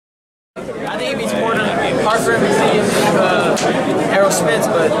I think he beats Porter. Hard for him to see him Errol Spence,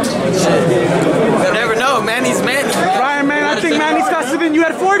 but shit. You'll never know. Manny's Manny. Ryan, man, I think Manny's faster than you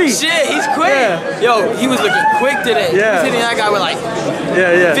at 40. Shit, he's quick. Yeah. Yo, he was looking quick today. Yeah. He was hitting that guy with like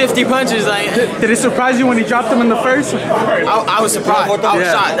 50 punches. Like, did it surprise you when he dropped him in the first? I was surprised. I was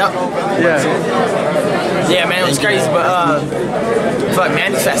shocked. Yeah, man, it was crazy, but fuck,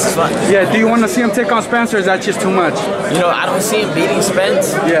 Manny's fast as fuck. Yeah, do you want to see him take on Spence, or is that just too much? You know, I don't see him beating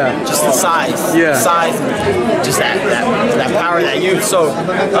Spence. Yeah. Just the size. Yeah. The size and just that power, that youth. So,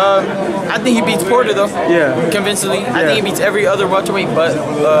 I think he beats Porter, though. Yeah. Convincingly. I think he beats every other welterweight but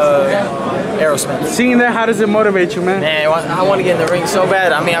Errol Spence. Seeing that, how does it motivate you, man? Man, I want to get in the ring so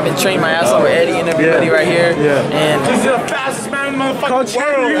bad. I mean, I've been training my ass off with Eddie and everybody right here. Yeah. And he's the fastest man in the motherfucking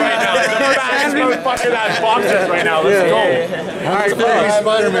world right now. He's the fastest motherfucker that boxes right now. Let's go. All right,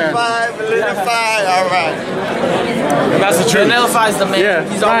 Spider-Man. All right. That's the truth. Vanillify's the man. Yeah.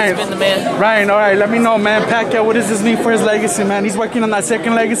 He's always been the man. Ryan, all right, let me know, man. Pacquiao, what does this mean for his legacy, man? He's working on that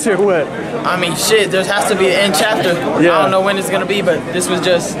second legacy or what? I mean, shit, there has to be an end chapter. Yeah. I don't know when it's going to be, but this was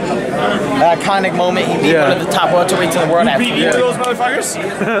just an iconic moment. He beat one of the top welterweights in the world. You beat each of those motherfuckers?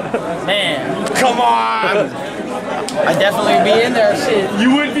 Man. Come on. I'd definitely be in there, shit.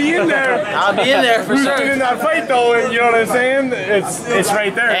 You would be in there. I'll be in there for sure. Who's in that fight though? You know what I'm saying? It's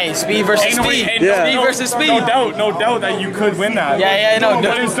right there. Hey, speed versus speed. Speed versus speed. No doubt that you could win that. Yeah, no.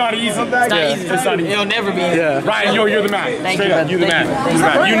 But it's not easy. It's not easy. It's not easy. It'll never be easy. Yeah. Ryan, you're the man. Thank Straight you, up, you're the man.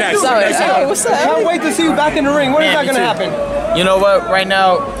 You next. What's up? Can't wait to see you back in the ring. When is that gonna happen? You know what? Right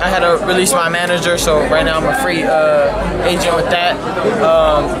now, I had to release my manager, so right now I'm a free agent with that.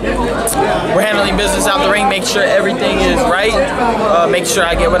 We're handling business out the ring, make sure everything is right, make sure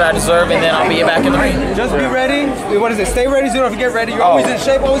I get what I deserve, and then I'll be back in the ring. Just be ready. What is it? Stay ready so you don't have to get ready. You're always in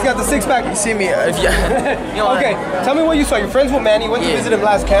shape, always got the six-pack. You see me, if you know, okay, tell me what you saw. You're friends with Manny. Went to visit him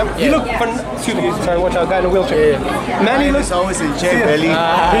last camp. He looked excuse me, sorry, watch out, guy in a wheelchair. Manny looks always in shape, Billy.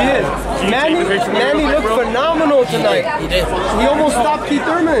 He is. Manny looked phenomenal tonight. He did. He almost stopped Keith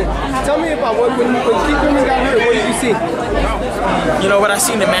Thurman. Tell me about when Keith Thurman got hurt. What did you see? You know what I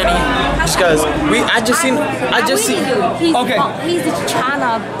seen in Manny, just because I just seen. Okay. He's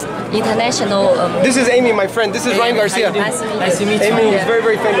China international. This is Amy, my friend. This is Ryan Garcia. Nice to meet you. Amy is very,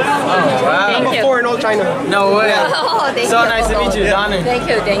 very famous. Oh, wow. Number 4 in all China. No way. Oh, thank so you. nice to meet you, Donner. Thank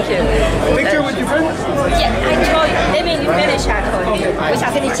you. Picture with your friend? Yeah, I told you. Maybe you finish. I told you.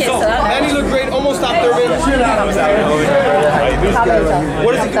 Manny looked great. Almost stopped Thurman.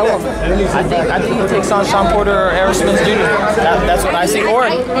 What does he do? I think he takes on Sean Porter or Errol Spence Jr. That's what I see. Or,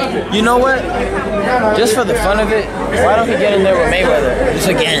 you know what? Just for the fun of it, why don't he get in there with Mayweather? Just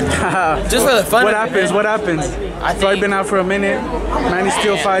again. Just for the fun of it. What happens? Fight been out for a minute. Manny's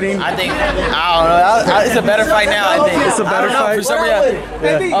still fighting. I don't know. It's a better fight now, I think. It's a better fight. For some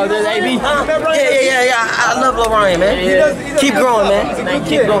reason. Oh, there's AB? Yeah. I love Ryan, man. Yeah. Keep growing, man.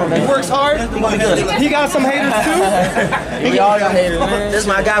 Keep growing, man. He works hard. He got some haters too. We all got haters, man. This is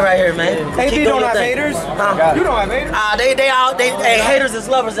my guy right here, man. AB don't have haters. You don't have haters. They haters is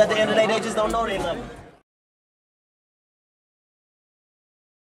lovers at the end of the day. They just don't know they love.